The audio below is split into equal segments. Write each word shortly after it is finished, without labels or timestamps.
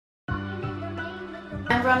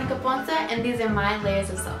I'm Veronica and these are my layers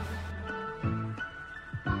of self.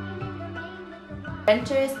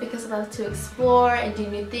 Adventurous because I love to explore and do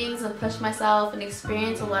new things and push myself and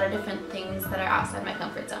experience a lot of different things that are outside my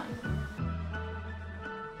comfort zone.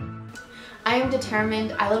 I am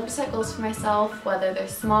determined. I love to set goals for myself, whether they're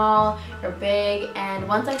small or big, and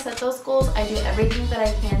once I set those goals, I do everything that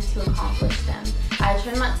I can to accomplish them. I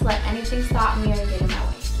try not to let anything stop me or get in my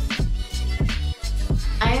way.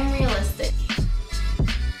 I am realistic.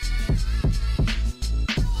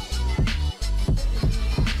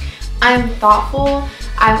 I'm thoughtful.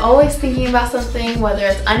 I'm always thinking about something, whether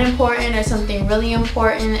it's unimportant or something really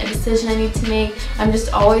important, a decision I need to make. I'm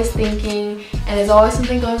just always thinking, and there's always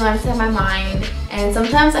something going on inside my mind. And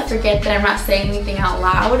sometimes I forget that I'm not saying anything out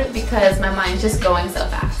loud because my mind's just going so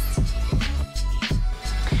fast.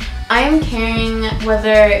 I am caring,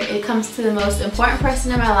 whether it comes to the most important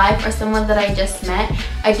person in my life or someone that I just met.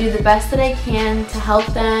 I do the best that I can to help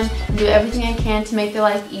them and do everything I can to make their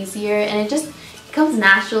life easier, and it just comes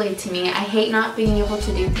naturally to me. I hate not being able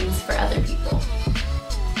to do things for other people.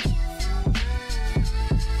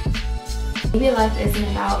 Maybe life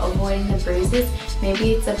isn't about avoiding the bruises,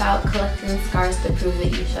 maybe it's about collecting the scars to prove that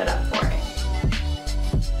you showed up for it.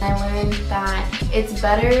 I learned that it's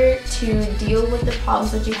better to deal with the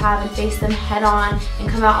problems that you have and face them head on and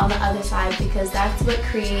come out on the other side, because that's what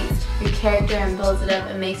creates your character and builds it up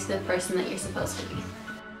and makes you the person that you're supposed to be.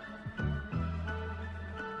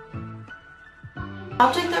 The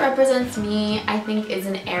object that represents me, I think, is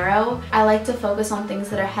an arrow. I like to focus on things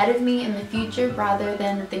that are ahead of me in the future rather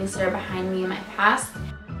than the things that are behind me in my past.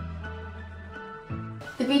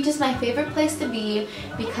 The beach is my favorite place to be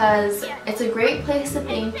because it's a great place to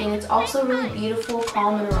think, and it's also really beautiful,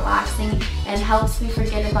 calm, and relaxing, and helps me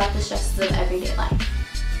forget about the stresses of everyday life.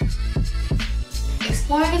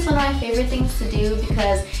 Exploring is one of my favorite things to do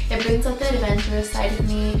because it brings out the adventurous side of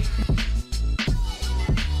me.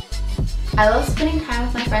 I love spending time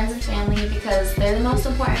with my friends and family because they're the most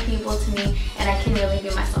important people to me, and I can really be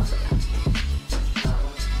myself with them.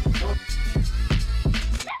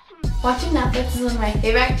 Watching Netflix is one of my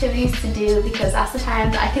favorite activities to do because that's the time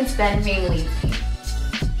that I can spend being lazy.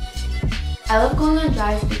 I love going on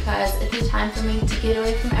drives because it's a time for me to get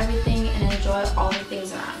away from everything and enjoy all the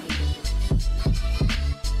things around me.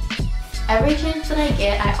 Every chance that I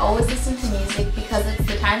get, I always listen to music because it's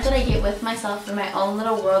the time that I get with myself in my own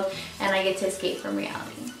little world and I get to escape from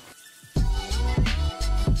reality.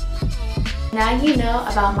 Now you know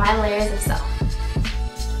about my layers of self.